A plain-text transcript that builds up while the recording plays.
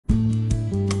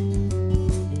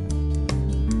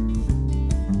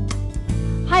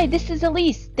Hi, this is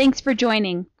Elise. Thanks for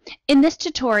joining. In this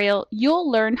tutorial, you'll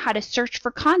learn how to search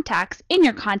for contacts in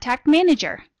your Contact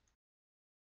Manager.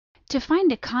 To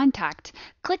find a contact,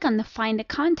 click on the Find a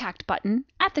Contact button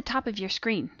at the top of your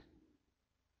screen.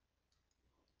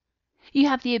 You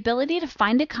have the ability to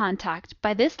find a contact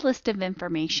by this list of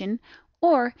information,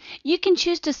 or you can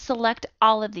choose to select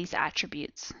all of these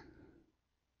attributes.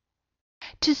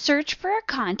 To search for a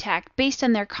contact based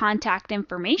on their contact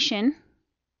information,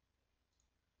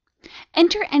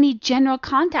 enter any general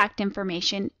contact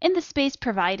information in the space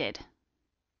provided.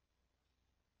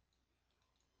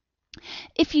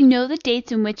 If you know the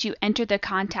dates in which you enter the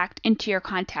contact into your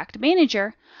Contact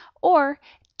Manager, or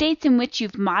dates in which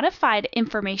you've modified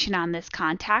information on this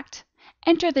contact,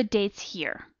 enter the dates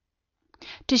here.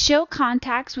 To show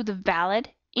contacts with a valid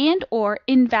and/or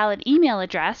invalid email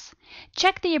address,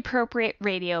 check the appropriate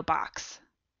radio box.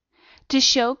 To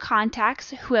show contacts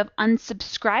who have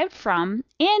unsubscribed from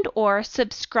and/or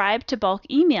subscribed to bulk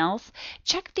emails,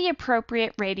 check the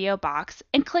appropriate radio box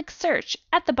and click Search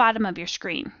at the bottom of your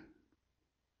screen.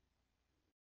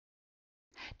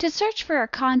 To search for a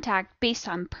contact based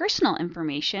on personal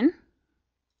information,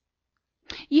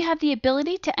 you have the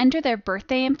ability to enter their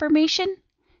birthday information,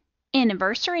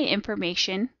 anniversary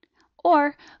information,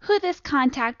 or who this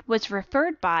contact was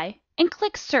referred by, and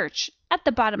click Search at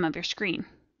the bottom of your screen.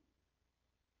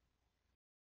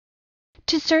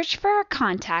 To search for a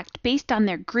contact based on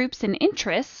their groups and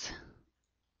interests,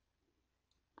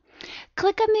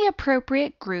 click on the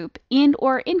appropriate group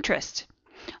and/or interest.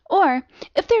 Or,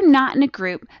 if they're not in a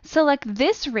group, select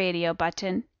this radio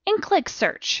button and click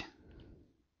Search.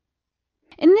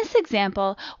 In this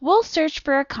example, we'll search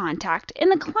for a contact in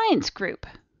the Clients group.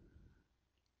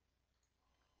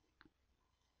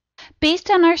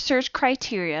 Based on our search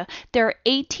criteria, there are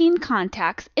 18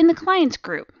 contacts in the Clients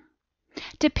group.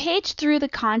 To page through the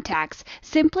contacts,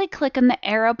 simply click on the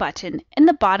arrow button in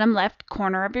the bottom left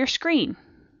corner of your screen.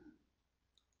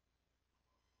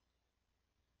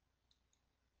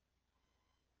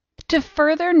 To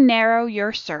further narrow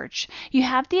your search, you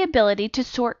have the ability to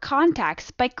sort contacts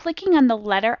by clicking on the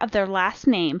letter of their last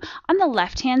name on the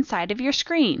left-hand side of your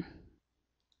screen.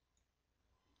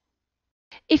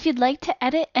 If you'd like to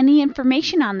edit any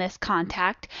information on this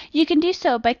contact, you can do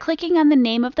so by clicking on the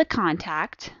name of the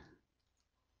contact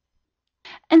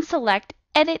and select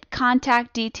Edit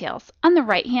Contact Details on the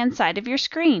right-hand side of your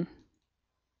screen.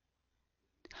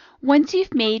 Once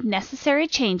you've made necessary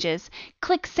changes,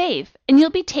 click Save and you'll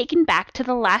be taken back to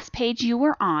the last page you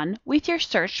were on with your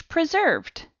search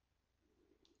preserved.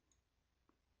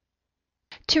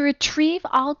 To retrieve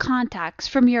all contacts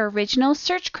from your original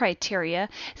search criteria,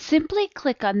 simply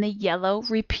click on the yellow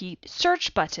Repeat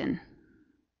Search button.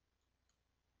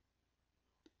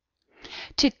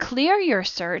 To clear your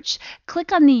search,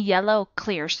 click on the yellow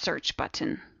Clear Search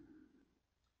button.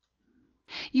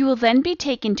 You will then be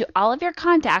taken to all of your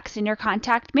contacts in your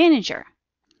Contact Manager.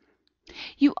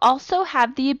 You also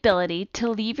have the ability to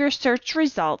leave your search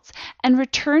results and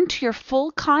return to your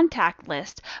full contact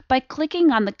list by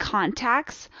clicking on the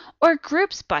Contacts or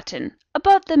Groups button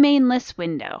above the main list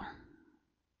window.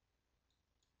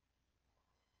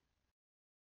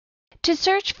 To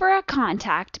search for a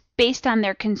contact based on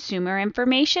their consumer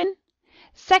information,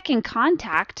 second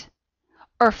contact,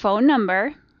 or phone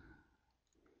number,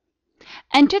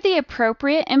 enter the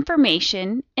appropriate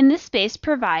information in the space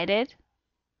provided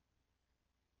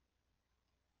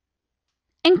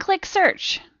and click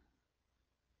Search.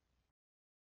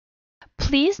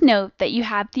 Please note that you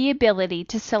have the ability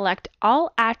to select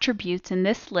all attributes in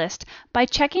this list by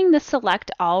checking the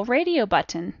Select All radio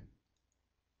button.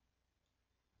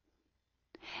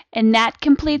 And that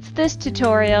completes this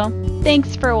tutorial.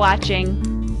 Thanks for watching.